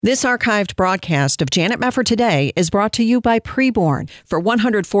This archived broadcast of Janet Mefford Today is brought to you by Preborn. For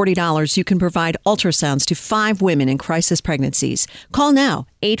 $140, you can provide ultrasounds to 5 women in crisis pregnancies. Call now,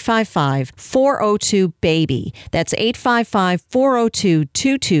 855-402-BABY. That's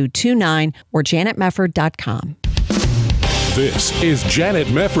 855-402-2229 or janetmefford.com. This is Janet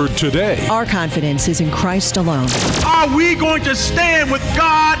Mefford Today. Our confidence is in Christ alone. Are we going to stand with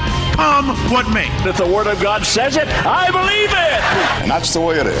God come what may? If the Word of God says it, I believe it. And that's the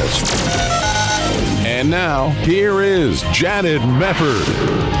way it is. And now, here is Janet Mefford.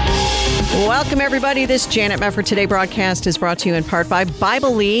 Welcome, everybody. This Janet Mefford Today broadcast is brought to you in part by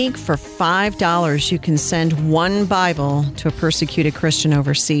Bible League. For $5, you can send one Bible to a persecuted Christian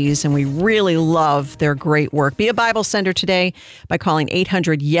overseas, and we really love their great work. Be a Bible sender today by calling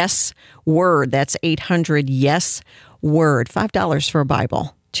 800-YES-WORD. That's 800-YES-WORD. $5 for a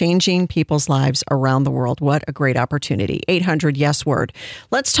Bible. Changing people's lives around the world. What a great opportunity. 800-YES-WORD.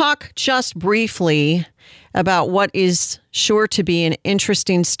 Let's talk just briefly about what is sure to be an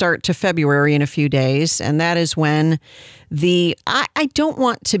interesting start to February in a few days. And that is when I don't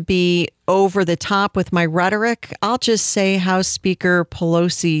want to be over the top with my rhetoric. I'll just say House Speaker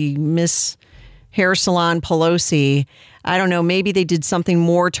Pelosi, Miss Hair Salon Pelosi, I don't know, maybe they did something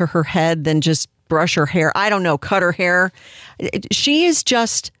more to her head than just brush her hair. I don't know, cut her hair. She is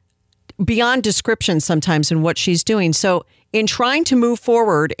just beyond description sometimes in what she's doing. So in trying to move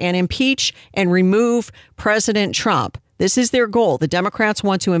forward and impeach and remove President Trump, this is their goal. The Democrats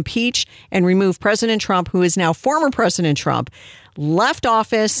want to impeach and remove President Trump, who is now former President Trump, left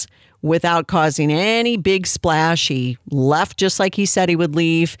office without causing any big splash. He left just like he said he would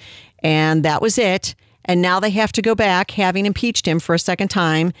leave, and that was it. And now they have to go back, having impeached him for a second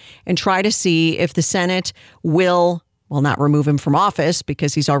time, and try to see if the Senate will, well, not remove him from office,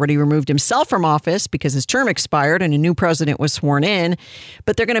 because he's already removed himself from office because his term expired and a new president was sworn in.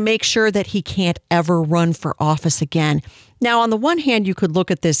 But they're going to make sure that he can't ever run for office again. Now, on the one hand, you could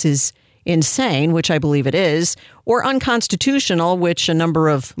look at this as insane, which I believe it is, or unconstitutional, which a number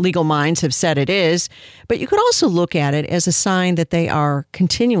of legal minds have said it is. But you could also look at it as a sign that they are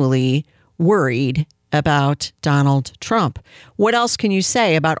continually worried about Donald Trump. What else can you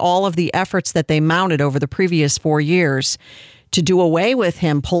say about all of the efforts that they mounted over the previous 4 years to do away with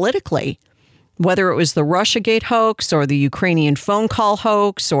him politically? Whether it was the Russiagate hoax or the Ukrainian phone call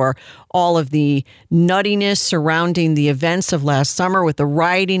hoax or all of the nuttiness surrounding the events of last summer with the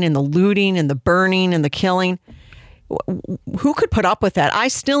rioting and the looting and the burning and the killing. Who could put up with that? I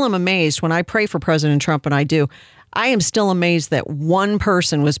still am amazed when I pray for President Trump, and I do. I am still amazed that one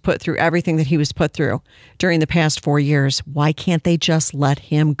person was put through everything that he was put through during the past 4 years. Why can't they just let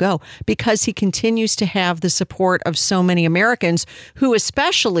him go? Because he continues to have the support of so many Americans who,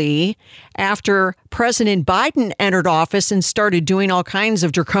 especially after President Biden entered office and started doing all kinds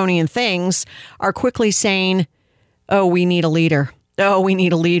of draconian things, are quickly saying, oh, we need a leader. Oh, we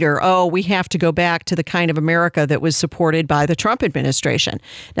need a leader. Oh, we have to go back to the kind of America that was supported by the Trump administration.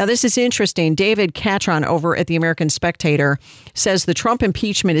 Now, this is interesting. David Catron over at the American Spectator says the Trump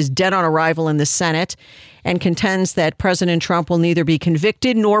impeachment is dead on arrival in the Senate and contends that President Trump will neither be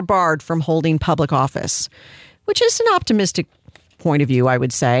convicted nor barred from holding public office, which is an optimistic point of view, I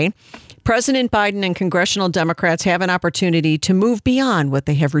would say. President Biden and congressional Democrats have an opportunity to move beyond what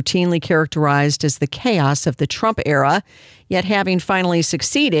they have routinely characterized as the chaos of the Trump era, yet having finally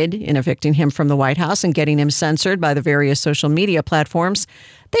succeeded in evicting him from the White House and getting him censored by the various social media platforms,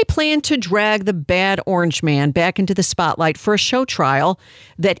 they plan to drag the bad orange man back into the spotlight for a show trial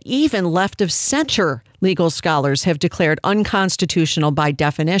that even left-of-center legal scholars have declared unconstitutional by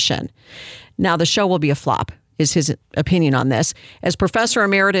definition. Now, the show will be a flop, is his opinion on this. As Professor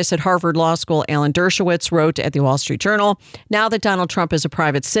Emeritus at Harvard Law School, Alan Dershowitz, wrote at the Wall Street Journal, now that Donald Trump is a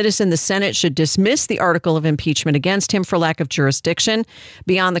private citizen, the Senate should dismiss the article of impeachment against him for lack of jurisdiction.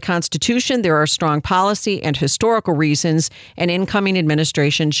 Beyond the Constitution, there are strong policy and historical reasons an incoming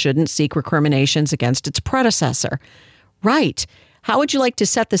administration shouldn't seek recriminations against its predecessor. Right. How would you like to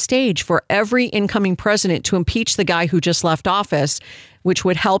set the stage for every incoming president to impeach the guy who just left office, which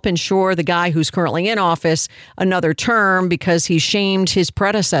would help ensure the guy who's currently in office another term because he shamed his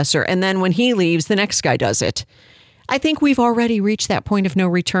predecessor? And then when he leaves, the next guy does it. I think we've already reached that point of no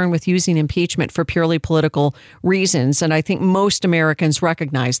return with using impeachment for purely political reasons. And I think most Americans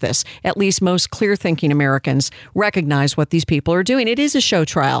recognize this. At least most clear-thinking Americans recognize what these people are doing. It is a show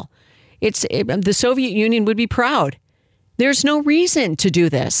trial. The Soviet Union would be proud. There's no reason to do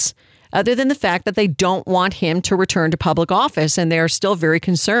this other than the fact that they don't want him to return to public office. And they are still very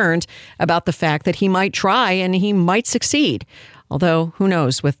concerned about the fact that he might try and he might succeed. Although, who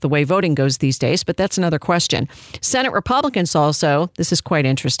knows with the way voting goes these days, but that's another question. Senate Republicans also, this is quite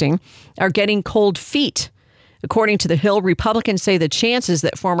interesting, are getting cold feet. According to The Hill, Republicans say the chances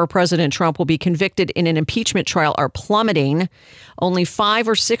that former President Trump will be convicted in an impeachment trial are plummeting. Only 5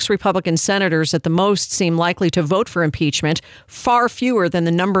 or 6 Republican senators at the most seem likely to vote for impeachment, far fewer than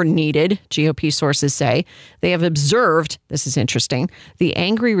the number needed, GOP sources say. They have observed, this is interesting, the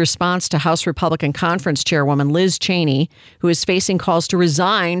angry response to House Republican Conference Chairwoman Liz Cheney, who is facing calls to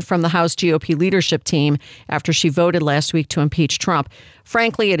resign from the House GOP leadership team after she voted last week to impeach Trump.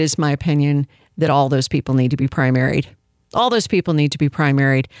 Frankly, it is my opinion that all those people need to be primaried. All those people need to be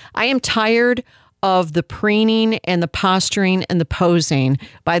primaried. I am tired of the preening and the posturing and the posing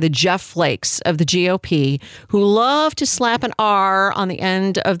by the Jeff Flakes of the GOP, who love to slap an R on the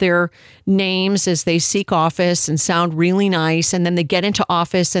end of their names as they seek office and sound really nice, and then they get into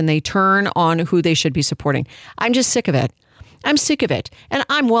office and they turn on who they should be supporting. I'm just sick of it. I'm sick of it. And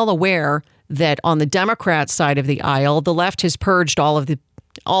I'm well aware that on the Democrat side of the aisle, the left has purged all of the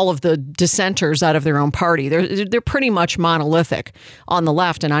dissenters out of their own party. They're pretty much monolithic on the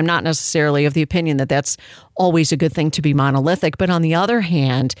left, and I'm not necessarily of the opinion that that's always a good thing to be monolithic. But on the other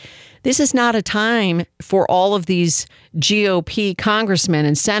hand, this is not a time for all of these GOP congressmen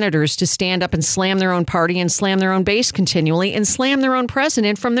and senators to stand up and slam their own party and slam their own base continually and slam their own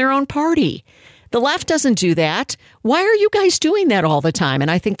president from their own party. The left doesn't do that. Why are you guys doing that all the time? And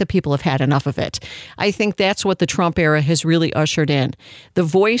I think the people have had enough of it. I think that's what the Trump era has really ushered in. The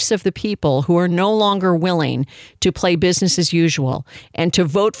voice of the people who are no longer willing to play business as usual and to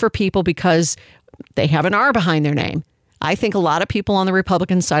vote for people because they have an R behind their name. I think a lot of people on the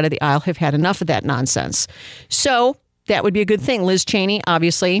Republican side of the aisle have had enough of that nonsense. So that would be a good thing. Liz Cheney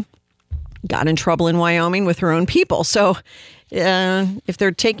obviously got in trouble in Wyoming with her own people. So if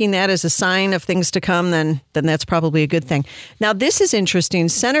they're taking that as a sign of things to come, then that's probably a good thing. Now, this is interesting.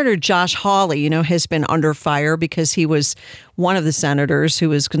 Senator Josh Hawley, has been under fire because he was one of the senators who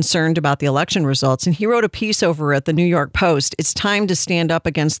was concerned about the election results. And he wrote a piece over at the New York Post. It's time to stand up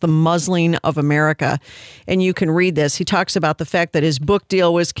against the muzzling of America. And you can read this. He talks about the fact that his book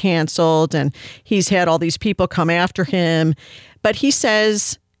deal was canceled and he's had all these people come after him. But he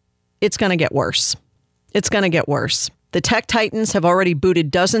says it's going to get worse. It's going to get worse. The tech titans have already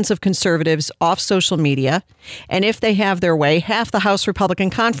booted dozens of conservatives off social media, and if they have their way, half the House Republican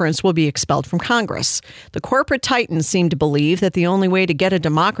Conference will be expelled from Congress. The corporate titans seem to believe that the only way to get a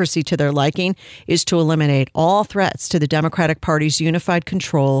democracy to their liking is to eliminate all threats to the Democratic Party's unified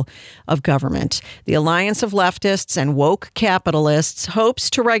control of government. The alliance of leftists and woke capitalists hopes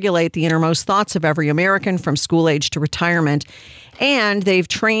to regulate the innermost thoughts of every American from school age to retirement, and they've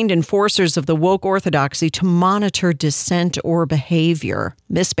trained enforcers of the woke orthodoxy to monitor dissent or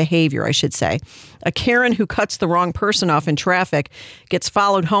misbehavior, I should say. A Karen who cuts the wrong person off in traffic gets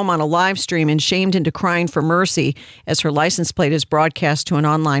followed home on a live stream and shamed into crying for mercy as her license plate is broadcast to an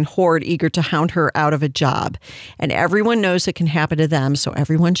online horde eager to hound her out of a job. And everyone knows it can happen to them, so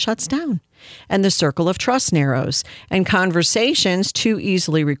everyone shuts down. And the circle of trust narrows, and conversations too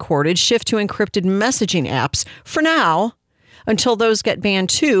easily recorded shift to encrypted messaging apps for now, until those get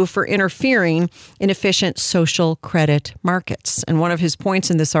banned too for interfering in efficient social credit markets. And one of his points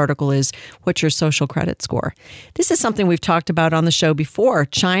in this article is, what's your social credit score? This is something we've talked about on the show before.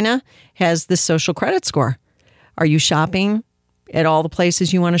 China has this social credit score. Are you shopping at all the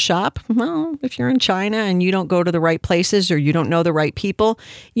places you want to shop? Well, if you're in China and you don't go to the right places or you don't know the right people,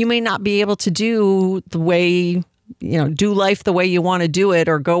 you may not be able to do life the way you want to do it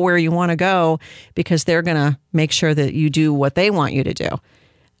or go where you want to go because they're going to make sure that you do what they want you to do.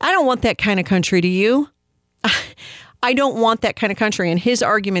 I don't want that kind of country, do you? I don't want that kind of country. And his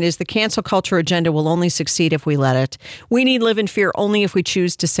argument is the cancel culture agenda will only succeed if we let it. We need live in fear only if we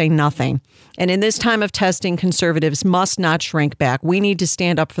choose to say nothing. And in this time of testing, conservatives must not shrink back. We need to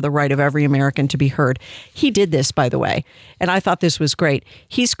stand up for the right of every American to be heard. He did this, by the way, and I thought this was great.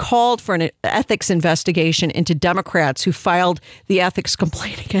 He's called for an ethics investigation into Democrats who filed the ethics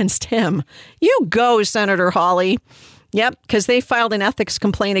complaint against him. You go, Senator Hawley. Yep, because they filed an ethics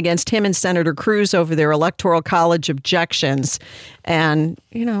complaint against him and Senator Cruz over their Electoral College objections. And,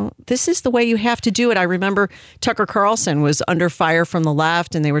 this is the way you have to do it. I remember Tucker Carlson was under fire from the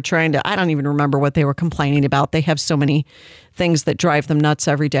left and they were trying to, I don't even remember what they were complaining about. They have so many things that drive them nuts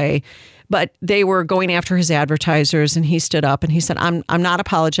every day. But they were going after his advertisers and he stood up and he said, I'm not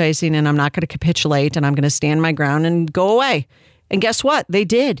apologizing and I'm not going to capitulate and I'm going to stand my ground and go away. And guess what? They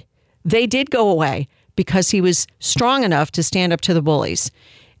did. They did go away, because he was strong enough to stand up to the bullies.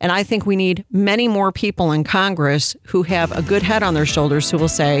 And I think we need many more people in Congress who have a good head on their shoulders who will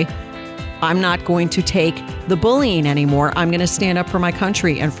say, I'm not going to take the bullying anymore. I'm going to stand up for my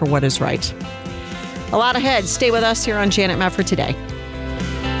country and for what is right. A lot ahead. Stay with us here on Janet Mefford Today.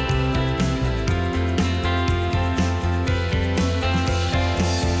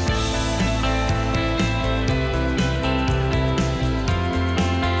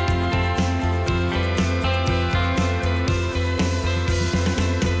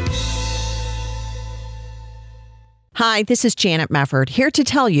 Hi, this is Janet Mefford, here to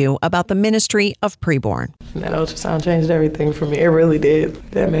tell you about the Ministry of Preborn. That ultrasound changed everything for me. It really did.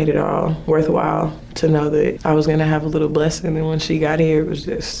 That made it all worthwhile to know that I was going to have a little blessing. And when she got here, it was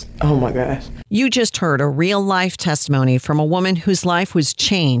just, oh my gosh. You just heard a real-life testimony from a woman whose life was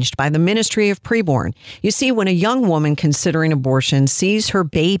changed by the Ministry of Preborn. You see, when a young woman considering abortion sees her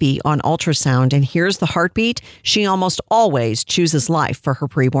baby on ultrasound and hears the heartbeat, she almost always chooses life for her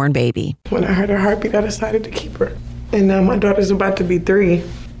preborn baby. When I heard her heartbeat, I decided to keep her. And now my daughter's about to be 3.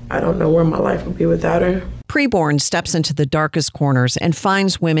 I don't know where my life would be without her. Preborn steps into the darkest corners and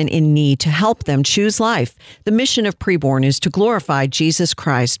finds women in need to help them choose life. The mission of Preborn is to glorify Jesus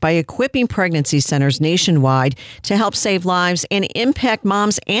Christ by equipping pregnancy centers nationwide to help save lives and impact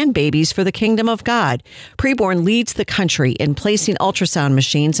moms and babies for the kingdom of God. Preborn leads the country in placing ultrasound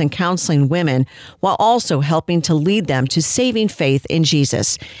machines and counseling women while also helping to lead them to saving faith in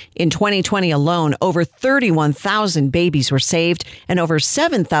Jesus. In 2020 alone, over 31,000 babies were saved and over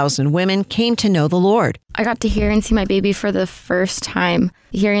 7,000 women came to know the Lord. I got to hear and see my baby for the first time.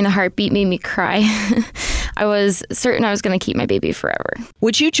 Hearing the heartbeat made me cry. I was certain I was going to keep my baby forever.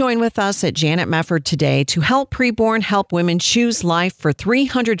 Would you join with us at Janet Mefford today to help Preborn help women choose life for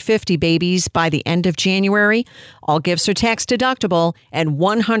 350 babies by the end of January? All gifts are tax deductible and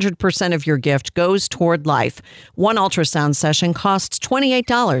 100% of your gift goes toward life. One ultrasound session costs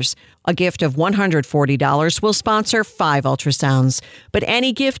 $28. A gift of $140 will sponsor 5 ultrasounds. But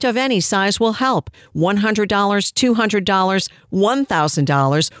any gift of any size will help. $100, $200,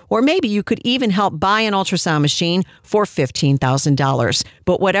 $1,000, or maybe you could even help buy an ultrasound machine for $15,000.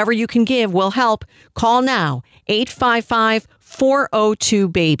 But whatever you can give will help. Call now,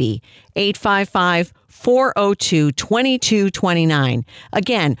 855-402-BABY, 855-402-2229.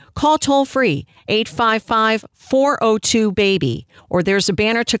 Again, call toll-free, 855-402-BABY, or there's a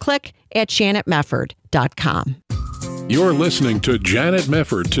banner to click at janetmefford.com. You're listening to Janet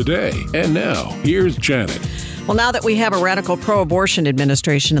Mefford Today. And now, here's Janet. Well, now that we have a radical pro-abortion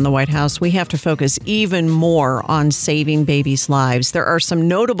administration in the White House, we have to focus even more on saving babies' lives. There are some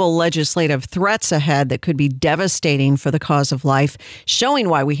notable legislative threats ahead that could be devastating for the cause of life, showing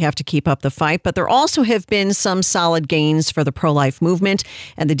why we have to keep up the fight. But there also have been some solid gains for the pro-life movement,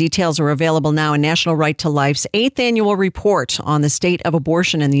 and the details are available now in National Right to Life's 8th annual report on the state of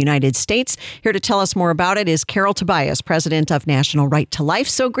abortion in the United States. Here to tell us more about it is Carol Tobias, president of National Right to Life.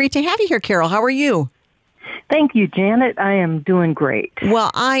 So great to have you here, Carol. How are you? Thank you, Janet. I am doing great.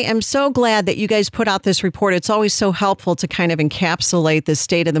 Well, I am so glad that you guys put out this report. It's always so helpful to kind of encapsulate the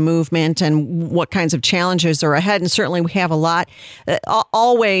state of the movement and what kinds of challenges are ahead. And certainly we have a lot.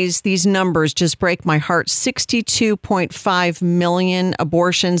 Always these numbers just break my heart. 62.5 million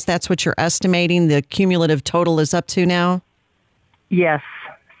abortions. That's what you're estimating the cumulative total is up to now? Yes,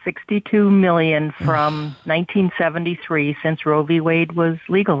 62 million from 1973 since Roe v. Wade was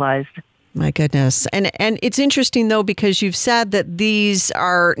legalized. My goodness. And it's interesting, though, because you've said that these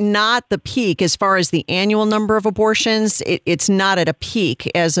are not the peak as far as the annual number of abortions. It's not at a peak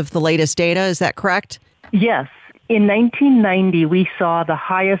as of the latest data. Is that correct? Yes. In 1990, we saw the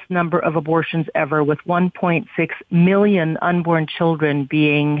highest number of abortions ever, with 1.6 million unborn children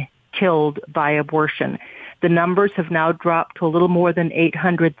being killed by abortion. The numbers have now dropped to a little more than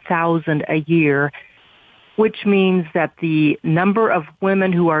 800,000 a year, which means that the number of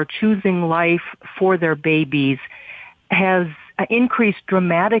women who are choosing life for their babies has increased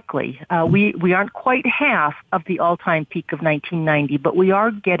dramatically. We aren't quite half of the all-time peak of 1990, but we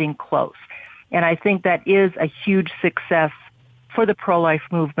are getting close. And I think that is a huge success for the pro-life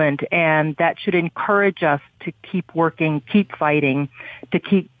movement, and that should encourage us to keep working, keep fighting, to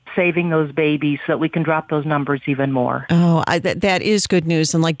keep saving those babies so that we can drop those numbers even more. Oh, that is good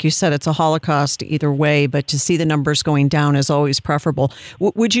news. And like you said, it's a Holocaust either way, but to see the numbers going down is always preferable.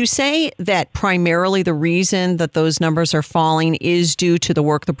 Would you say that primarily the reason that those numbers are falling is due to the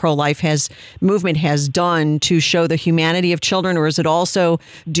work the pro-life movement has done to show the humanity of children, or is it also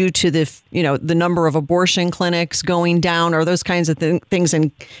due to the number of abortion clinics going down, or those kinds of things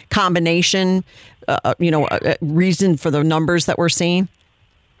in combination, reason for the numbers that we're seeing?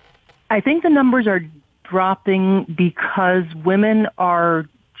 I think the numbers are dropping because women are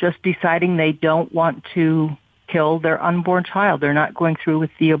just deciding they don't want to kill their unborn child. They're not going through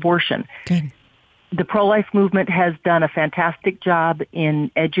with the abortion. Good. The pro-life movement has done a fantastic job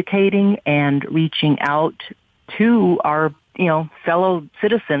in educating and reaching out to our, fellow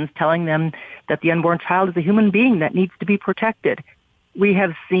citizens, telling them that the unborn child is a human being that needs to be protected. We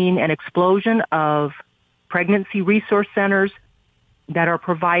have seen an explosion of pregnancy resource centers that are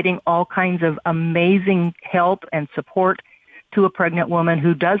providing all kinds of amazing help and support to a pregnant woman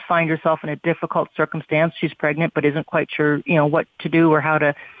who does find herself in a difficult circumstance. She's pregnant but isn't quite sure, what to do or how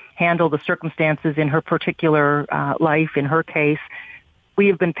to handle the circumstances in her particular life, in her case. We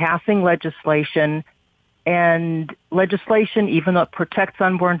have been passing legislation, and legislation, even though it protects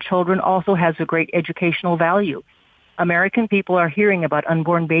unborn children, also has a great educational value. American people are hearing about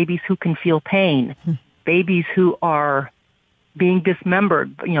unborn babies who can feel pain, babies who are being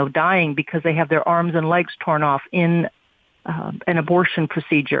dismembered, dying because they have their arms and legs torn off in an abortion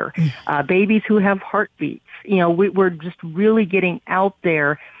procedure, babies who have heartbeats. We're just really getting out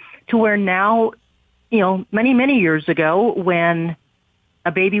there to where now, many, many years ago when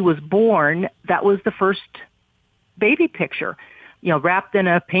a baby was born, that was the first baby picture, wrapped in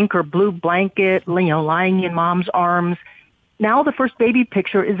a pink or blue blanket, lying in mom's arms. Now the first baby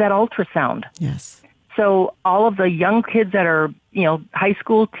picture is that ultrasound. Yes. So all of the young kids that are, high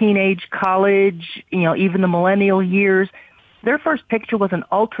school, teenage, college, even the millennial years, their first picture was an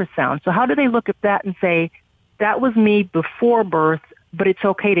ultrasound. So how do they look at that and say, that was me before birth, but it's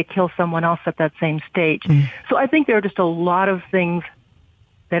okay to kill someone else at that same stage? So I think there are just a lot of things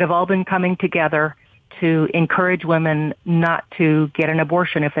that have all been coming together to encourage women not to get an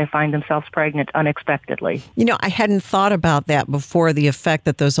abortion if they find themselves pregnant unexpectedly. I hadn't thought about that before, the effect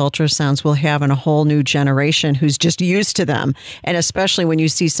that those ultrasounds will have on a whole new generation who's just used to them. And especially when you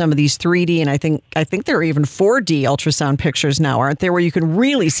see some of these 3D, and I think there are even 4D ultrasound pictures now, aren't there, where you can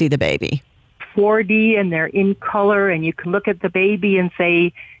really see the baby? 4D, and they're in color, and you can look at the baby and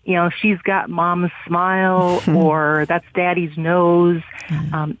say, she's got mom's smile, or that's daddy's nose.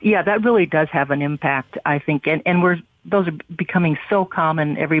 That really does have an impact, I think. And those are becoming so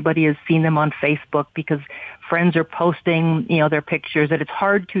common. Everybody has seen them on Facebook because friends are posting, their pictures, that it's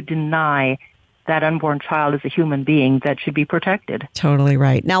hard to deny that unborn child is a human being that should be protected. Totally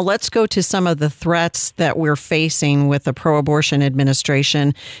right. Now let's go to some of the threats that we're facing with the pro-abortion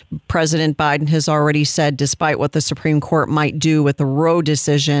administration. President Biden has already said, despite what the Supreme Court might do with the Roe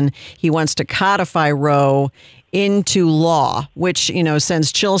decision, he wants to codify Roe into law, which,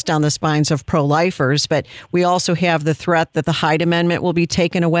 sends chills down the spines of pro-lifers. But we also have the threat that the Hyde Amendment will be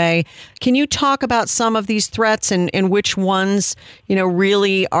taken away. Can you talk about some of these threats and which ones,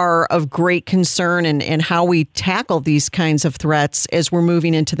 really are of great concern and how we tackle these kinds of threats as we're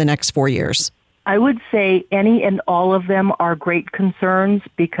moving into the next 4 years? I would say any and all of them are great concerns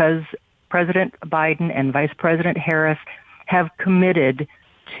because President Biden and Vice President Harris have committed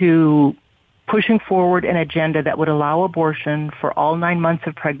to pushing forward an agenda that would allow abortion for all 9 months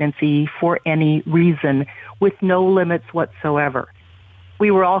of pregnancy for any reason with no limits whatsoever.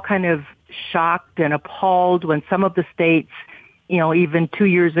 We were all kind of shocked and appalled when some of the states, even 2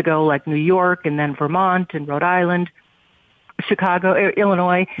 years ago, like New York and then Vermont and Rhode Island, Chicago,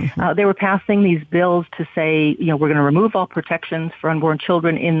 Illinois, they were passing these bills to say, we're going to remove all protections for unborn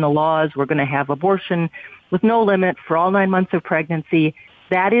children in the laws. We're going to have abortion with no limit for all 9 months of pregnancy.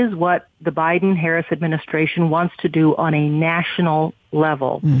 That is what the Biden-Harris administration wants to do on a national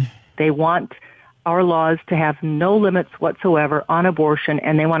level. They want our laws to have no limits whatsoever on abortion,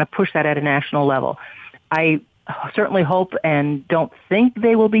 and they want to push that at a national level. I certainly hope and don't think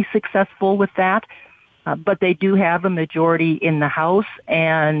they will be successful with that, but they do have a majority in the House,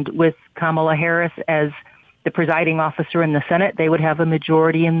 and with Kamala Harris as the presiding officer in the Senate, they would have a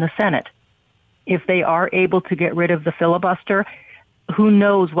majority in the Senate. If they are able to get rid of the filibuster, who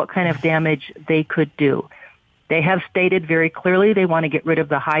knows what kind of damage they could do. They have stated very clearly they want to get rid of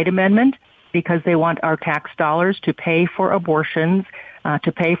the Hyde Amendment because they want our tax dollars to pay for abortions,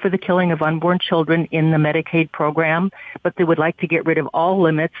 to pay for the killing of unborn children in the Medicaid program, but they would like to get rid of all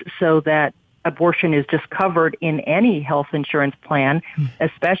limits so that abortion is just covered in any health insurance plan,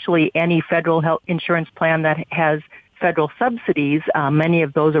 especially any federal health insurance plan that has federal subsidies, many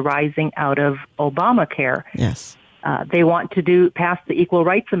of those arising out of Obamacare. Yes. They want to pass the Equal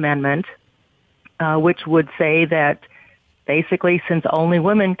Rights Amendment, which would say that basically since only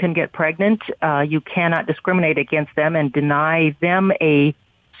women can get pregnant, you cannot discriminate against them and deny them a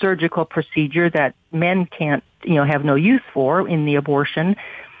surgical procedure that men can't, have no use for in the abortion.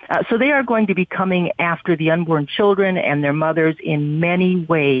 So they are going to be coming after the unborn children and their mothers in many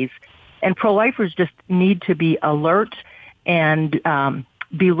ways. And pro-lifers just need to be alert and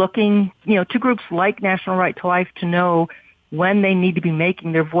be looking, to groups like National Right to Life to know when they need to be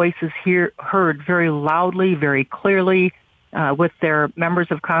making their voices heard very loudly, very clearly, with their members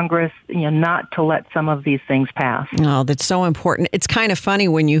of Congress, not to let some of these things pass. Oh, that's so important. It's kind of funny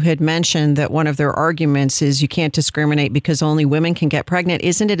when you had mentioned that one of their arguments is you can't discriminate because only women can get pregnant.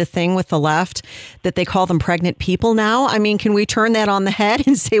 Isn't it a thing with the left that they call them pregnant people now? I mean, can we turn that on the head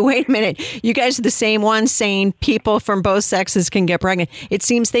and say, wait a minute, you guys are the same ones saying people from both sexes can get pregnant? It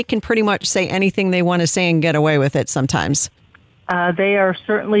seems they can pretty much say anything they want to say and get away with it sometimes. They are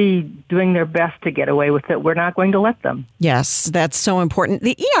certainly doing their best to get away with it. We're not going to let them. Yes, that's so important.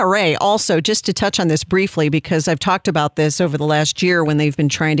 The ERA also, just to touch on this briefly, because I've talked about this over the last year when they've been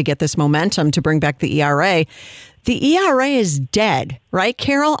trying to get this momentum to bring back the ERA. The ERA is dead, right,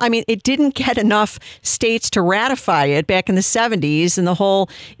 Carol? I mean, it didn't get enough states to ratify it back in the 70s and the whole,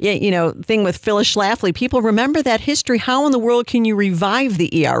 thing with Phyllis Schlafly. People remember that history. How in the world can you revive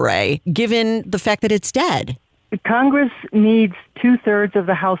the ERA given the fact that it's dead? Congress needs 2/3 of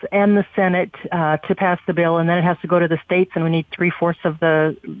the House and the Senate to pass the bill, and then it has to go to the states, and we need 3/4 of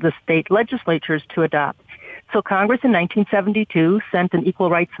the state legislatures to adopt. So Congress in 1972 sent an equal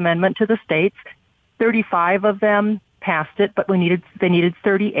rights amendment to the states. 35 of them passed it, but they needed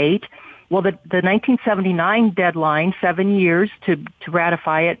 38. Well, the 1979 deadline, 7 years to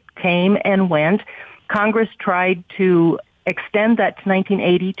ratify it, came and went. Congress tried to extend that to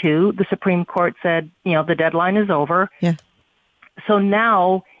 1982. The Supreme Court said, the deadline is over. Yeah. So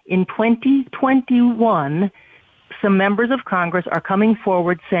now in 2021, some members of Congress are coming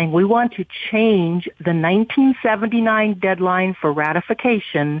forward saying we want to change the 1979 deadline for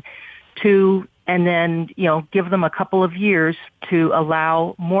ratification to, and then, give them a couple of years to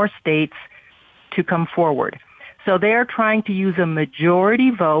allow more states to come forward. So they are trying to use a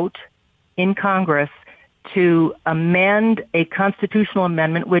majority vote in Congress to amend a constitutional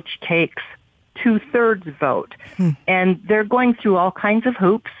amendment which takes 2/3 vote. And they're going through all kinds of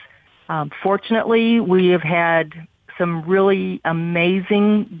hoops. Fortunately, we have had some really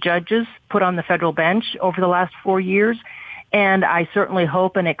amazing judges put on the federal bench over the last 4 years, and I certainly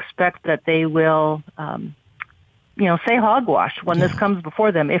hope and expect that they will say hogwash when this comes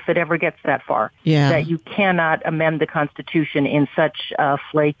before them, if it ever gets that far, that you cannot amend the Constitution in such a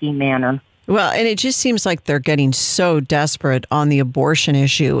flaky manner. Well, and it just seems like they're getting so desperate on the abortion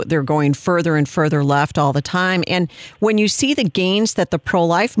issue. They're going further and further left all the time. And when you see the gains that the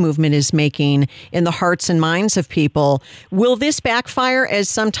pro-life movement is making in the hearts and minds of people, will this backfire as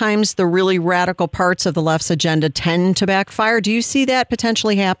sometimes the really radical parts of the left's agenda tend to backfire? Do you see that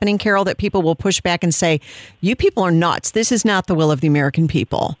potentially happening, Carol, that people will push back and say, you people are nuts. This is not the will of the American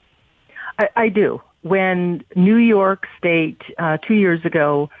people? I do. When New York State 2 years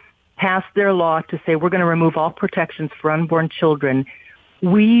ago passed their law to say we're going to remove all protections for unborn children,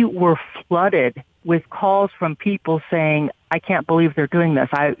 we were flooded with calls from people saying, I can't believe they're doing this.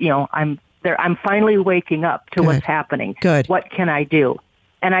 I'm finally waking up to what's happening. Good. What can I do?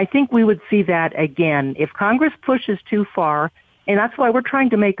 And I think we would see that again if Congress pushes too far. And that's why we're trying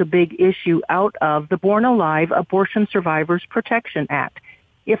to make a big issue out of the Born Alive Abortion Survivors Protection Act.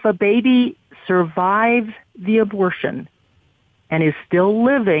 If a baby survives the abortion and is still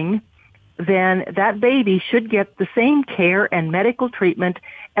living, then that baby should get the same care and medical treatment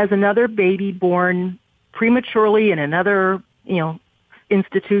as another baby born prematurely in another,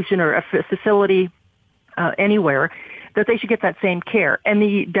 institution or a facility anywhere, that they should get that same care. And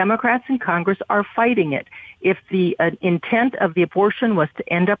the Democrats in Congress are fighting it. If the intent of the abortion was to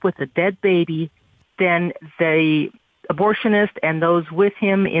end up with a dead baby, then the abortionist and those with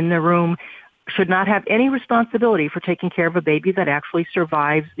him in the room should not have any responsibility for taking care of a baby that actually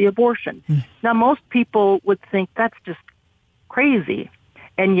survives the abortion. Now, most people would think that's just crazy,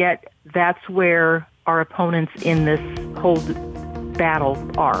 and yet that's where our opponents in this whole battle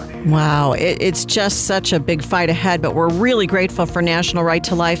are. Wow, it's just such a big fight ahead, but we're really grateful for National Right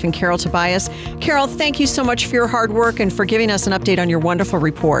to Life and Carol Tobias. Carol, thank you so much for your hard work and for giving us an update on your wonderful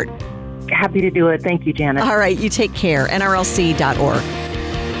report. Happy to do it. Thank you, Janet. All right, you take care. NRLC.org.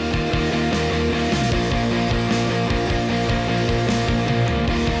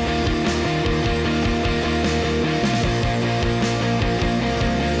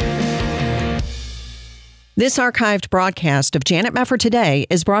 This archived broadcast of Janet Mefford Today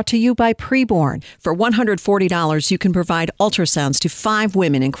is brought to you by Preborn. For $140, you can provide ultrasounds to 5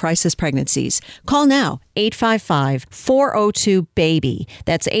 women in crisis pregnancies. Call now, 855-402-BABY.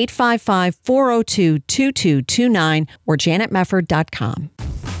 That's 855-402-2229 or janetmefford.com.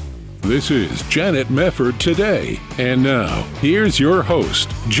 This is Janet Mefford Today. And now, here's your host,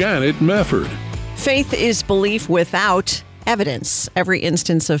 Janet Mefford. Faith is belief without evidence. Every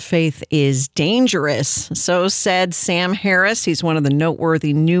instance of faith is dangerous. So said Sam Harris. He's one of the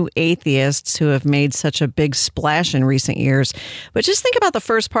noteworthy new atheists who have made such a big splash in recent years. But just think about the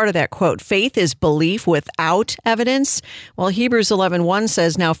first part of that quote. Faith is belief without evidence. Well, Hebrews 11:1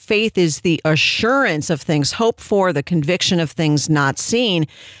 says, now faith is the assurance of things hoped for, the conviction of things not seen.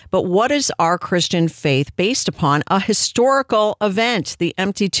 But what is our Christian faith based upon? A historical event, the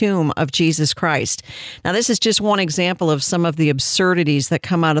empty tomb of Jesus Christ. Now, this is just one example of some of the absurdities that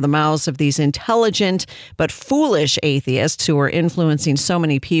come out of the mouths of these intelligent but foolish atheists who are influencing so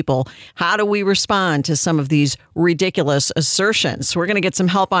many people. How do we respond to some of these ridiculous assertions? We're going to get some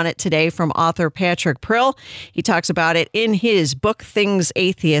help on it today from author Patrick Prill. He talks about it in his book, Things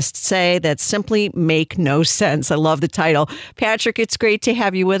Atheists Say That Simply Make No Sense. I love the title. Patrick, it's great to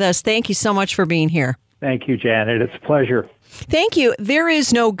have you with us. Thank you so much for being here. Thank you, Janet. It's a pleasure. Thank you. There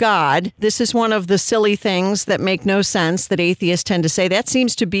is no God. This is one of the silly things that make no sense that atheists tend to say. That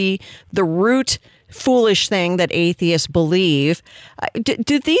seems to be the root foolish thing that atheists believe.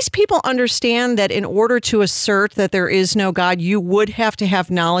 Do these people understand that in order to assert that there is no God, you would have to have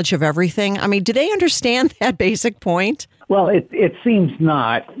knowledge of everything? I mean, do they understand that basic point? Well, it seems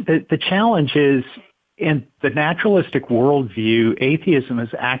not. The challenge is, in the naturalistic worldview, atheism is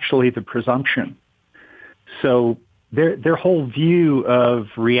actually the presumption. So their whole view of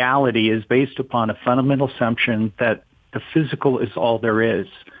reality is based upon a fundamental assumption that the physical is all there is.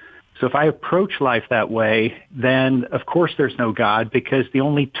 So if I approach life that way, then of course there's no God, because the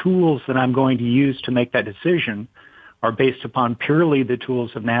only tools that I'm going to use to make that decision are based upon purely the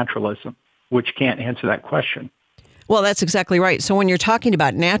tools of naturalism, which can't answer that question. Well, that's exactly right. So when you're talking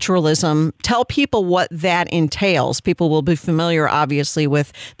about naturalism, tell people what that entails. People will be familiar, obviously,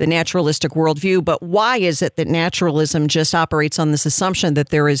 with the naturalistic worldview, but why is it that naturalism just operates on this assumption that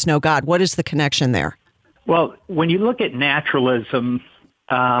there is no God? What is the connection there? Well, when you look at naturalism,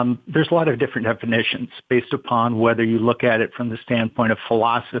 there's a lot of different definitions based upon whether you look at it from the standpoint of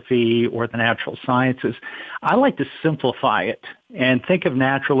philosophy or the natural sciences. I like to simplify it and think of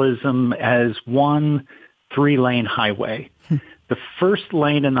naturalism as one 3-lane highway. The first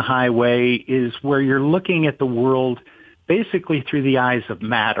lane in the highway is where you're looking at the world basically through the eyes of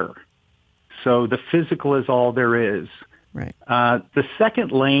matter. So the physical is all there is. Right. The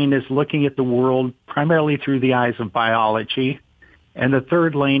second lane is looking at the world primarily through the eyes of biology. And the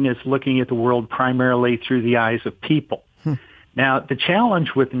third lane is looking at the world primarily through the eyes of people. Now, the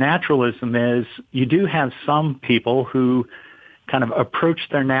challenge with naturalism is you do have some people who kind of approach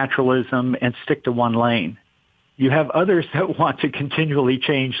their naturalism and stick to one lane. You have others that want to continually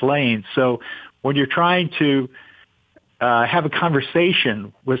change lanes. So when you're trying to have a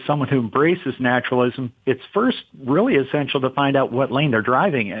conversation with someone who embraces naturalism, it's first really essential to find out what lane they're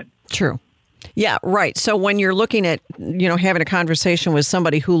driving in. True. Yeah, right. So when you're looking at, having a conversation with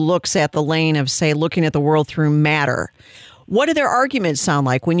somebody who looks at the lane of, say, looking at the world through matter, what do their arguments sound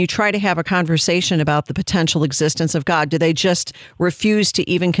like when you try to have a conversation about the potential existence of God? Do they just refuse to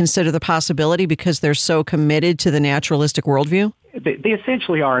even consider the possibility because they're so committed to the naturalistic worldview? They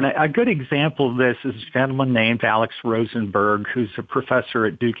essentially are. And a good example of this is a gentleman named Alex Rosenberg, who's a professor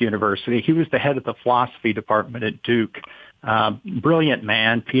at Duke University. He was the head of the philosophy department at Duke. Brilliant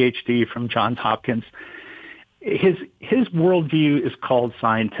man, PhD from Johns Hopkins. His worldview is called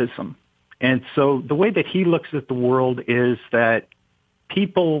scientism. And so the way that he looks at the world is that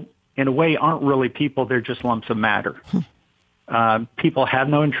people, in a way, aren't really people. They're just lumps of matter. People have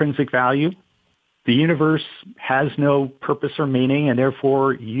no intrinsic value. The universe has no purpose or meaning, and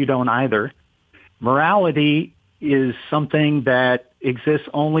therefore you don't either. Morality is something that exists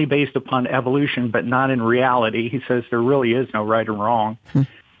only based upon evolution, but not in reality. He says there really is no right or wrong.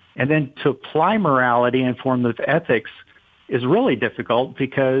 And then to apply morality in form of ethics is really difficult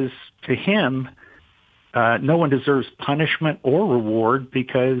because to him, no one deserves punishment or reward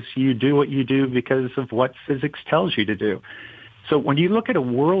because you do what you do because of what physics tells you to do. So when you look at a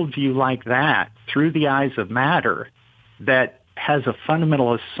worldview like that through the eyes of matter that has a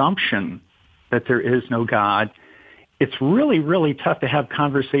fundamental assumption that there is no God, it's really, really tough to have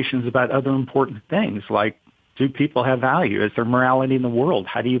conversations about other important things like, do people have value? Is there morality in the world?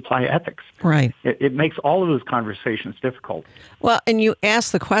 How do you apply ethics? Right. It makes all of those conversations difficult. Well, and you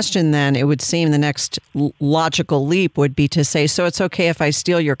ask the question then, it would seem the next logical leap would be to say, so it's okay if I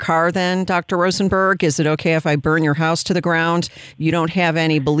steal your car then, Dr. Rosenberg? Is it okay if I burn your house to the ground? You don't have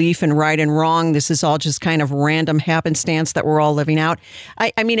any belief in right and wrong. This is all just kind of random happenstance that we're all living out.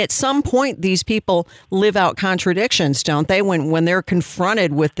 I mean, at some point, these people live out contradictions, don't they? When they're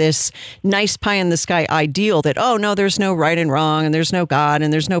confronted with this nice pie in the sky ideal that that, oh, no, there's no right and wrong, and there's no God,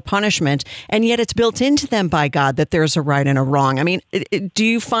 and there's no punishment. And yet it's built into them by God that there's a right and a wrong. I mean, do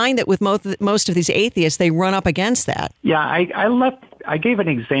you find that with most of these atheists, they run up against that? Yeah, I gave an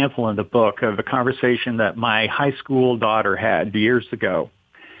example in the book of a conversation that my high school daughter had years ago.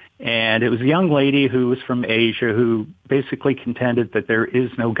 And it was a young lady who was from Asia who basically contended that there is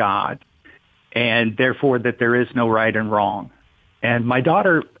no God, and therefore that there is no right and wrong. And my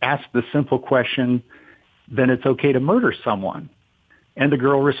daughter asked the simple question, then it's okay to murder someone. And the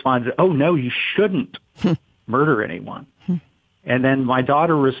girl responded, oh, no, you shouldn't murder anyone. And then my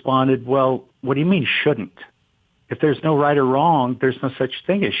daughter responded, well, what do you mean shouldn't? If there's no right or wrong, there's no such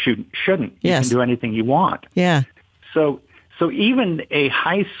thing as shouldn't. Yes. You can do anything you want. Yeah. So even a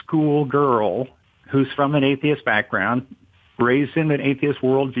high school girl who's from an atheist background, raised in an atheist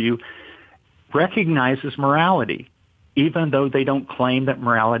worldview, recognizes morality, even though they don't claim that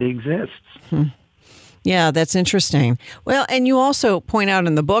morality exists. Yeah, that's interesting. Well, and you also point out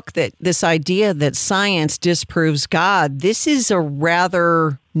in the book that this idea that science disproves God, this is a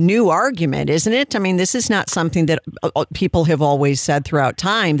rather new argument, isn't it? I mean, this is not something that people have always said throughout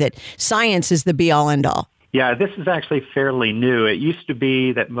time, that science is the be-all, end-all. Yeah, this is actually fairly new. It used to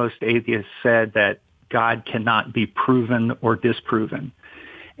be that most atheists said that God cannot be proven or disproven.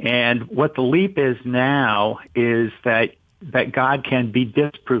 And what the leap is now is that God can be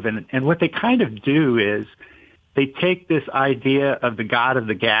disproven. And what they kind of do is they take this idea of the God of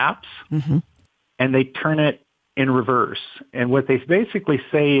the gaps and they turn it in reverse. And what they basically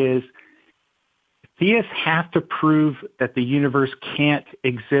say is theists have to prove that the universe can't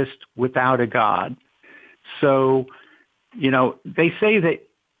exist without a God. So, they say that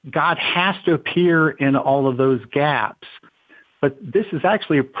God has to appear in all of those gaps. But this is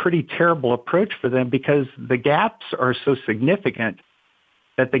actually a pretty terrible approach for them because the gaps are so significant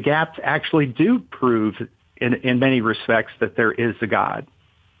that the gaps actually do prove in many respects that there is a God.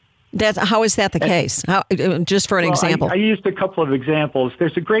 How is that the case? Just for an example. I used a couple of examples.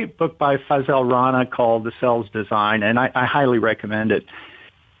 There's a great book by Fazal Rana called The Cell's Design, and I highly recommend it.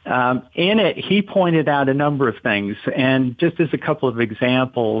 In it, he pointed out a number of things, and just as a couple of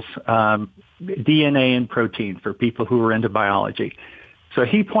examples, DNA and protein for people who are into biology. So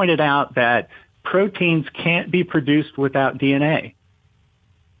he pointed out that proteins can't be produced without DNA,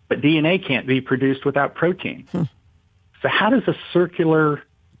 but DNA can't be produced without protein. So how does a circular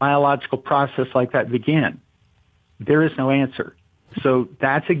biological process like that begin? There is no answer. So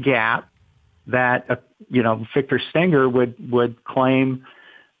that's a gap that, Victor Stenger would claim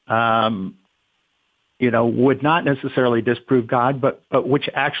would not necessarily disprove God, but which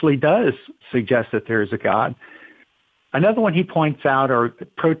actually does suggest that there is a God. Another one he points out are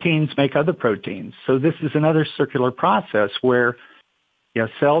proteins make other proteins. So this is another circular process where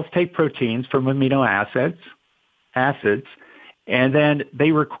cells take proteins from amino acids, and then they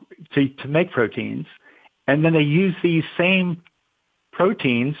to make proteins, and then they use these same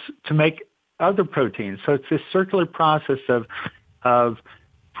proteins to make other proteins. So it's this circular process of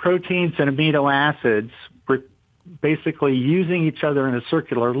proteins and amino acids basically using each other in a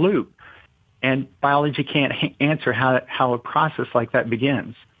circular loop. And biology can't answer how a process like that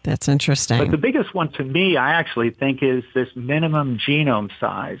begins. That's interesting. But the biggest one to me, I actually think, is this minimum genome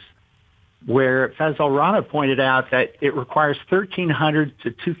size, where Fazal Rana pointed out that it requires 1,300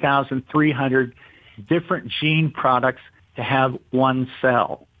 to 2,300 different gene products to have one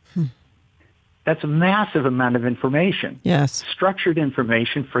cell. That's a massive amount of information. Yes. Structured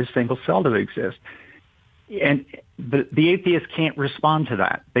information for a single cell to exist. And the atheists can't respond to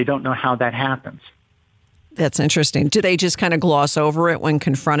that. They don't know how that happens. That's interesting. Do they just kind of gloss over it when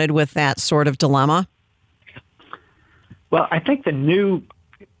confronted with that sort of dilemma? Well, I think the new,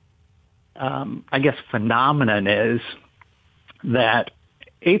 phenomenon is that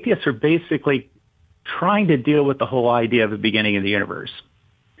atheists are basically trying to deal with the whole idea of the beginning of the universe.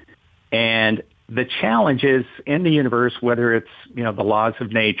 And the challenge is in the universe, whether it's, the laws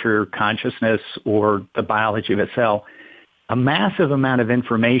of nature, consciousness, or the biology of a cell, a massive amount of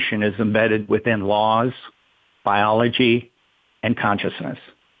information is embedded within laws, biology, and consciousness.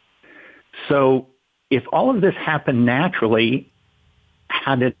 So if all of this happened naturally,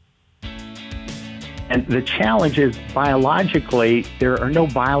 and the challenge is biologically, there are no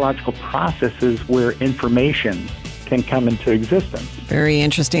biological processes where information can come into existence. Very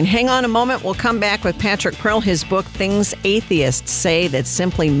interesting. Hang on a moment. We'll come back with Patrick Prill, his book, Things Atheists Say That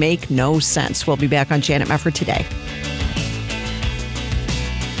Simply Make No Sense. We'll be back on Janet Mefford Today.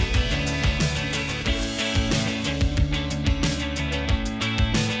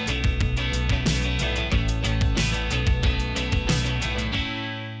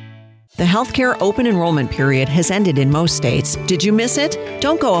 The healthcare open enrollment period has ended in most states. Did you miss it?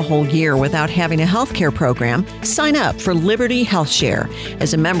 Don't go a whole year without having a healthcare program. Sign up for Liberty Health Share.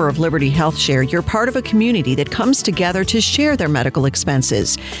 As a member of Liberty Health Share, you're part of a community that comes together to share their medical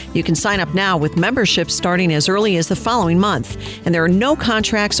expenses. You can sign up now with memberships starting as early as the following month, and there are no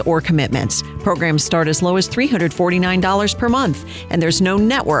contracts or commitments. Programs start as low as $349 per month, and there's no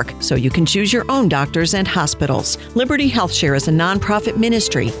network, so you can choose your own doctors and hospitals. Liberty Health Share is a nonprofit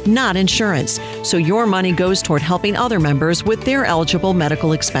ministry, not insurance, so your money goes toward helping other members with their eligible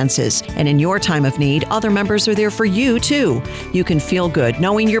medical expenses. And in your time of need, other members are there for you, too. You can feel good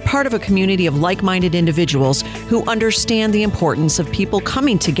knowing you're part of a community of like-minded individuals who understand the importance of people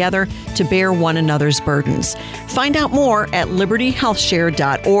coming together to bear one another's burdens. Find out more at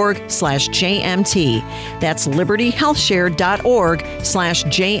libertyhealthshare.org/JMT. That's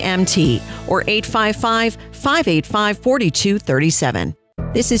libertyhealthshare.org/JMT or 855-585-4237.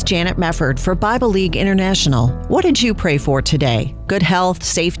 This is Janet Mefford for Bible League International. What did you pray for today? Good health,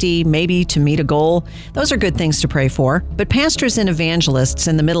 safety, maybe to meet a goal? Those are good things to pray for. But pastors and evangelists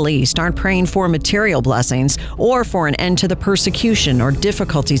in the Middle East aren't praying for material blessings or for an end to the persecution or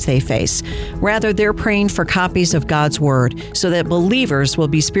difficulties they face. Rather, they're praying for copies of God's Word so that believers will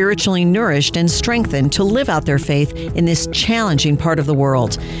be spiritually nourished and strengthened to live out their faith in this challenging part of the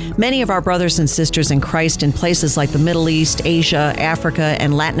world. Many of our brothers and sisters in Christ in places like the Middle East, Asia, Africa,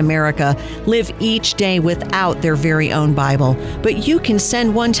 and Latin America live each day without their very own Bible. But you can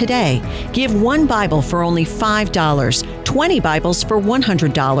send one today. Give one Bible for only $5, 20 Bibles for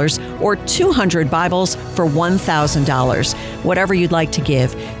 $100, or 200 Bibles for $1,000. Whatever you'd like to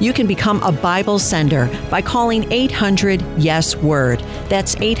give, you can become a Bible sender by calling 800-YES-WORD.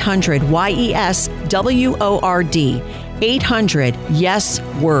 That's 800-YES-WORD.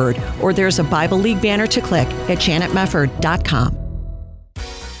 800-YES-WORD. Or there's a Bible League banner to click at janetmefford.com.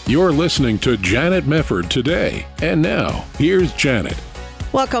 You're listening to Janet Mefford today. And now, here's Janet.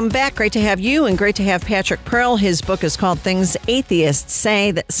 Welcome back. Great to have you and great to have Patrick Pearl. His book is called Things Atheists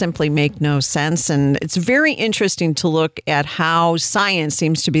Say That Simply Make No Sense. And it's very interesting to look at how science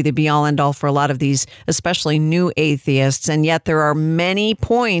seems to be the be-all, end-all for a lot of these, especially new atheists. And yet there are many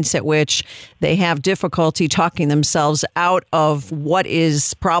points at which they have difficulty talking themselves out of what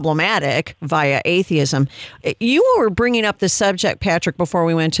is problematic via atheism. You were bringing up the subject, Patrick, before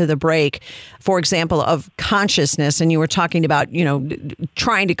we went to the break, for example, of consciousness. And you were talking about,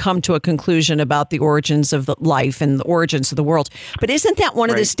 trying to come to a conclusion about the origins of life and the origins of the world. But isn't that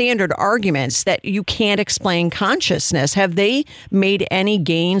one of the standard arguments that you can't explain consciousness? Have they made any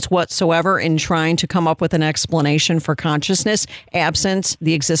gains whatsoever in trying to come up with an explanation for consciousness absent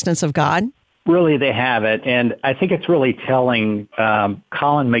the existence of God? Really, they haven't. And I think it's really telling. Colin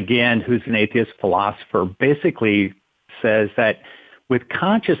McGinn, who's an atheist philosopher, basically says that with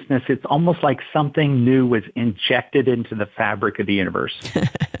consciousness, it's almost like something new was injected into the fabric of the universe.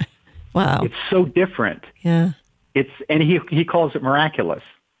 Wow. It's so different. Yeah. And he calls it miraculous,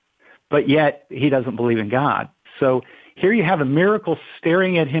 but yet he doesn't believe in God. So here you have a miracle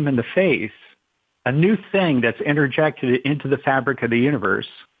staring at him in the face, a new thing that's interjected into the fabric of the universe,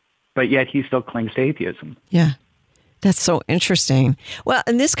 but yet he still clings to atheism. Yeah. That's so interesting. Well,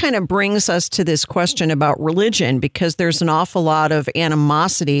 and this kind of brings us to this question about religion, because there's an awful lot of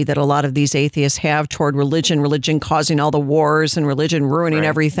animosity that a lot of these atheists have toward religion causing all the wars and religion ruining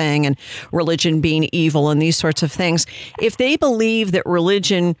everything and religion being evil and these sorts of things. If they believe that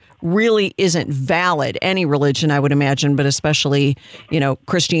religion really isn't valid, any religion, I would imagine, but especially,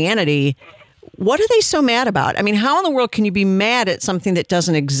 Christianity, what are they so mad about? I mean, how in the world can you be mad at something that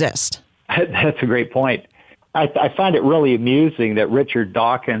doesn't exist? That's a great point. I find it really amusing that Richard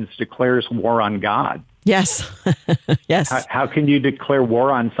Dawkins declares war on God. Yes. Yes. How can you declare war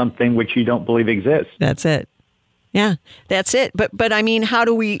on something which you don't believe exists? That's it. Yeah, that's it. But I mean, how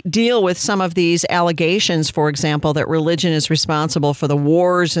do we deal with some of these allegations, for example, that religion is responsible for the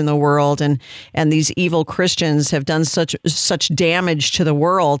wars in the world and these evil Christians have done such damage to the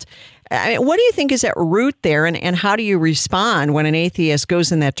world? I mean, what do you think is at root there, and how do you respond when an atheist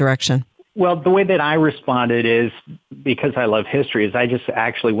goes in that direction? Well, the way that I responded is, because I love history, is I just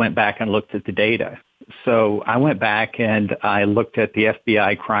actually went back and looked at the data. So I went back and I looked at the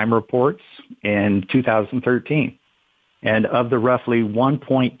FBI crime reports in 2013. And of the roughly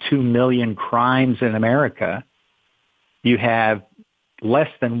 1.2 million crimes in America, you have less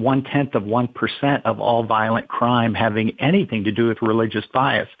than 0.1% of all violent crime having anything to do with religious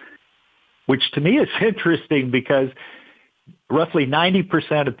bias, which to me is interesting because roughly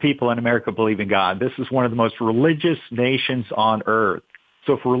 90% of people in America believe in God. This is one of the most religious nations on earth.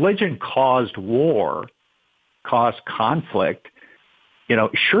 So if religion caused war, caused conflict,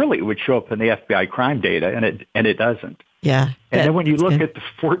 surely it would show up in the FBI crime data, and it doesn't. Yeah. And then when you look at the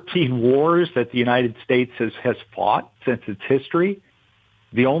 14 wars that the United States has fought since its history,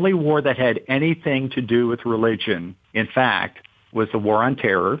 the only war that had anything to do with religion, in fact, was the War on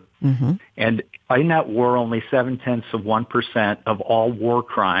Terror. Mm-hmm. And in that war, only 0.7% of all war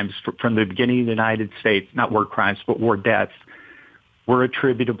crimes from the beginning of the United States, not war crimes, but war deaths, were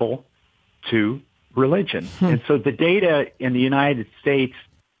attributable to religion. And so the data in the United States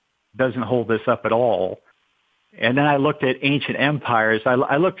doesn't hold this up at all. And then I looked at ancient empires.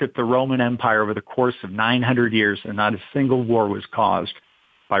 I looked at the Roman Empire over the course of 900 years, and not a single war was caused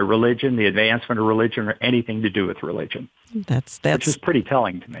by religion, the advancement of religion, or anything to do with religion. Which is pretty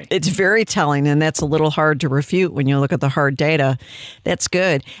telling to me. It's very telling, and that's a little hard to refute when you look at the hard data. That's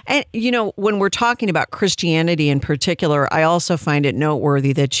good. And, when we're talking about Christianity in particular, I also find it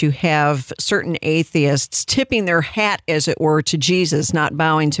noteworthy that you have certain atheists tipping their hat, as it were, to Jesus, not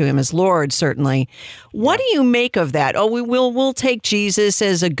bowing to him as Lord, certainly. What do you make of that? Oh, we'll take Jesus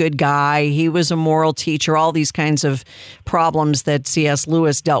as a good guy. He was a moral teacher, all these kinds of problems that C.S.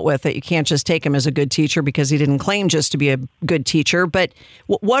 Lewis dealt with, that you can't just take him as a good teacher because he didn't claim just to be a good teacher. But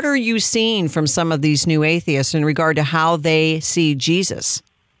what are you seeing from some of these new atheists in regard to how they see Jesus?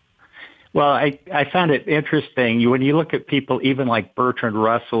 Well, I found it interesting. When you look at people even like Bertrand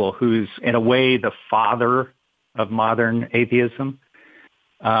Russell, who's in a way the father of modern atheism,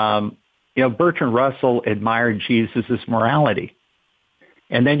 Bertrand Russell admired Jesus' morality.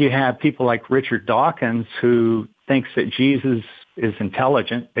 And then you have people like Richard Dawkins, who thinks that Jesus is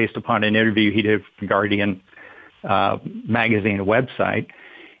intelligent based upon an interview he did for Guardian magazine and website.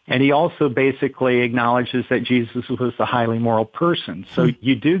 And he also basically acknowledges that Jesus was a highly moral person. So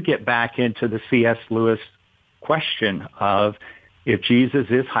you do get back into the C.S. Lewis question of, if Jesus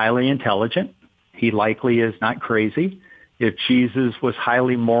is highly intelligent, he likely is not crazy. If Jesus was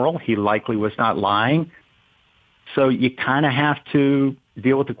highly moral, he likely was not lying. So you kind of have to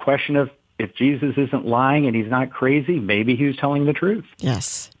deal with the question of, if Jesus isn't lying and he's not crazy, maybe he was telling the truth.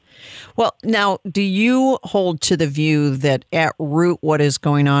 Yes. Well, now, do you hold to the view that at root what is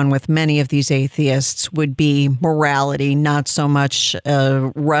going on with many of these atheists would be morality, not so much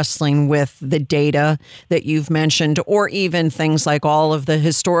wrestling with the data that you've mentioned, or even things like all of the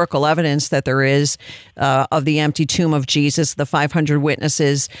historical evidence that there is of the empty tomb of Jesus, the 500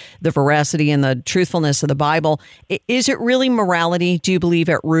 witnesses, the veracity and the truthfulness of the Bible? Is it really morality, do you believe,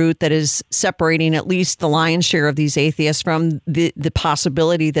 at root that is separating at least the lion's share of these atheists from the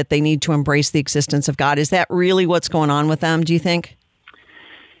possibility that they need to embrace the existence of God? Is that really what's going on with them, do you think?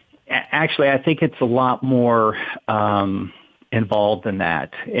 Actually, I think it's a lot more involved than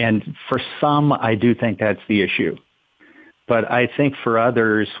that. And for some, I do think that's the issue. But I think for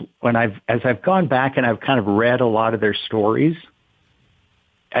others, as I've gone back and I've kind of read a lot of their stories,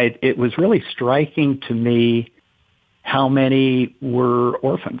 it was really striking to me how many were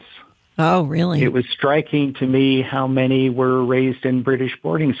orphans. Oh, really? It was striking to me how many were raised in British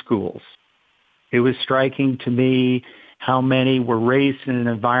boarding schools. It was striking to me how many were raised in an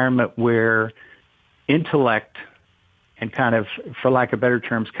environment where intellect and kind of, for lack of better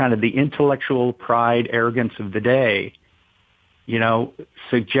terms, kind of the intellectual pride, arrogance of the day,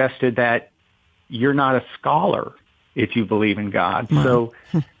 suggested that you're not a scholar if you believe in God. Wow.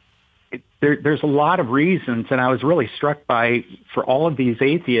 So there's a lot of reasons, and I was really struck by, for all of these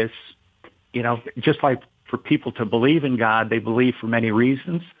atheists, just like for people to believe in God, they believe for many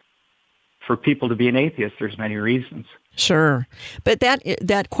reasons. For people to be an atheist, there's many reasons. Sure. But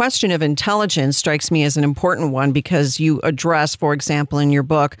that question of intelligence strikes me as an important one, because you address, for example, in your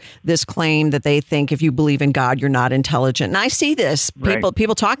book, this claim that they think if you believe in God, you're not intelligent. And I see this,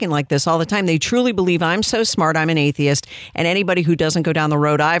 people talking like this all the time. They truly believe, I'm so smart, I'm an atheist, and anybody who doesn't go down the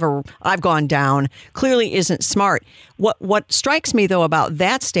road I've gone down clearly isn't smart. What strikes me, though, about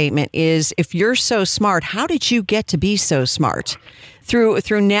that statement is, if you're so smart, how did you get to be so smart?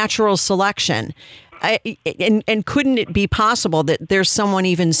 Through natural selection. And couldn't it be possible that there's someone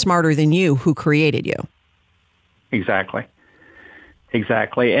even smarter than you who created you? Exactly.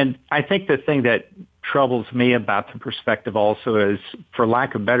 And I think the thing that troubles me about the perspective also is, for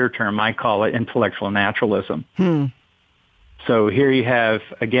lack of a better term, I call it intellectual naturalism. So here you have,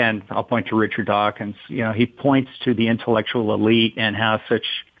 again, I'll point to Richard Dawkins. He points to the intellectual elite and how such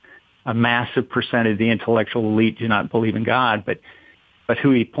a massive percentage of the intellectual elite do not believe in God, but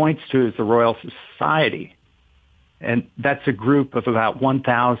who he points to is the Royal Society. And that's a group of about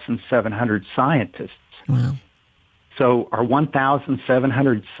 1,700 scientists. Wow. So are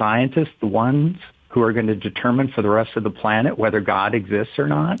 1,700 scientists the ones who are going to determine for the rest of the planet whether God exists or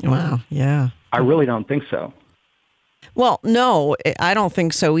not? Wow, yeah. I really don't think so. Well, no, I don't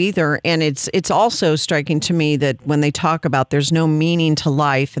think so either. And it's also striking to me that when they talk about there's no meaning to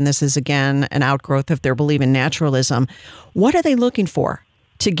life, and this is, again, an outgrowth of their belief in naturalism, what are they looking for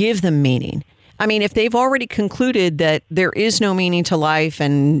to give them meaning? I mean, if they've already concluded that there is no meaning to life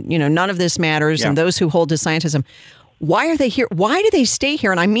and, none of this matters, and those who hold to scientism, why are they here? Why do they stay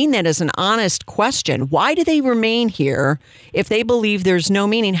here? And I mean that as an honest question. Why do they remain here if they believe there's no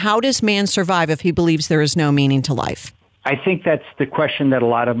meaning? How does man survive if he believes there is no meaning to life? I think that's the question that a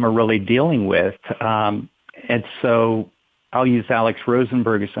lot of them are really dealing with. And so I'll use Alex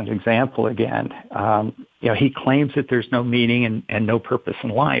Rosenberg as an example again. He claims that there's no meaning and no purpose in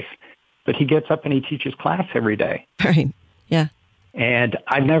life, but he gets up and he teaches class every day. Right. Yeah. And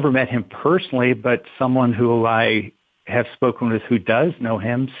I've never met him personally, but someone who I have spoken with who does know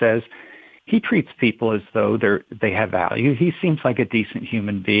him says he treats people as though they have value. He seems like a decent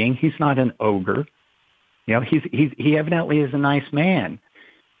human being. He's not an ogre. He evidently is a nice man,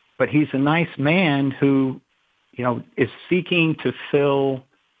 but he's a nice man who, is seeking to fill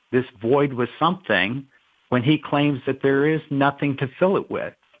this void with something when he claims that there is nothing to fill it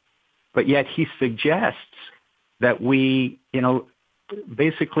with. But yet he suggests that we,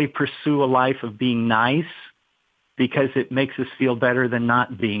 basically pursue a life of being nice because it makes us feel better than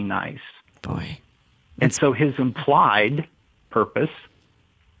not being nice. Boy. And so his implied purpose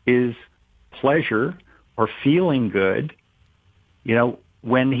is pleasure or feeling good,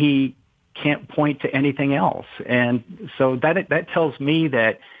 when he can't point to anything else. And so that tells me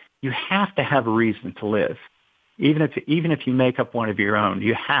that you have to have a reason to live. Even if you make up one of your own,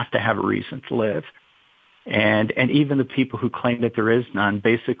 you have to have a reason to live. And even the people who claim that there is none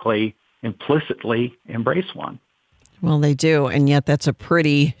basically implicitly embrace one. Well, they do, and yet that's a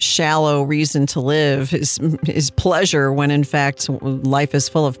pretty shallow reason to live, is pleasure, when in fact life is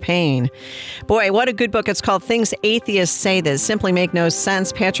full of pain. Boy, what a good book. It's called Things Atheists Say That Simply Make No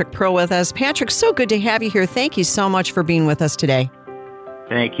Sense. Patrick Pearl with us. Patrick, so good to have you here. Thank you so much for being with us today.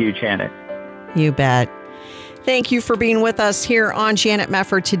 Thank you, Janet. You bet. Thank you for being with us here on Janet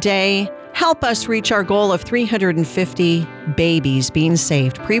Mefford today. Help us reach our goal of 350 babies being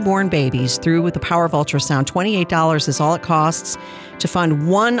saved, preborn babies, through with the power of ultrasound. $28 is all it costs to fund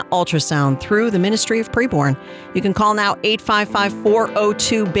one ultrasound through the Ministry of Preborn. You can call now,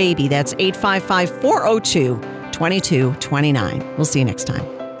 855-402-BABY. That's 855-402-2229. We'll see you next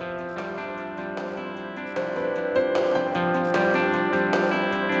time.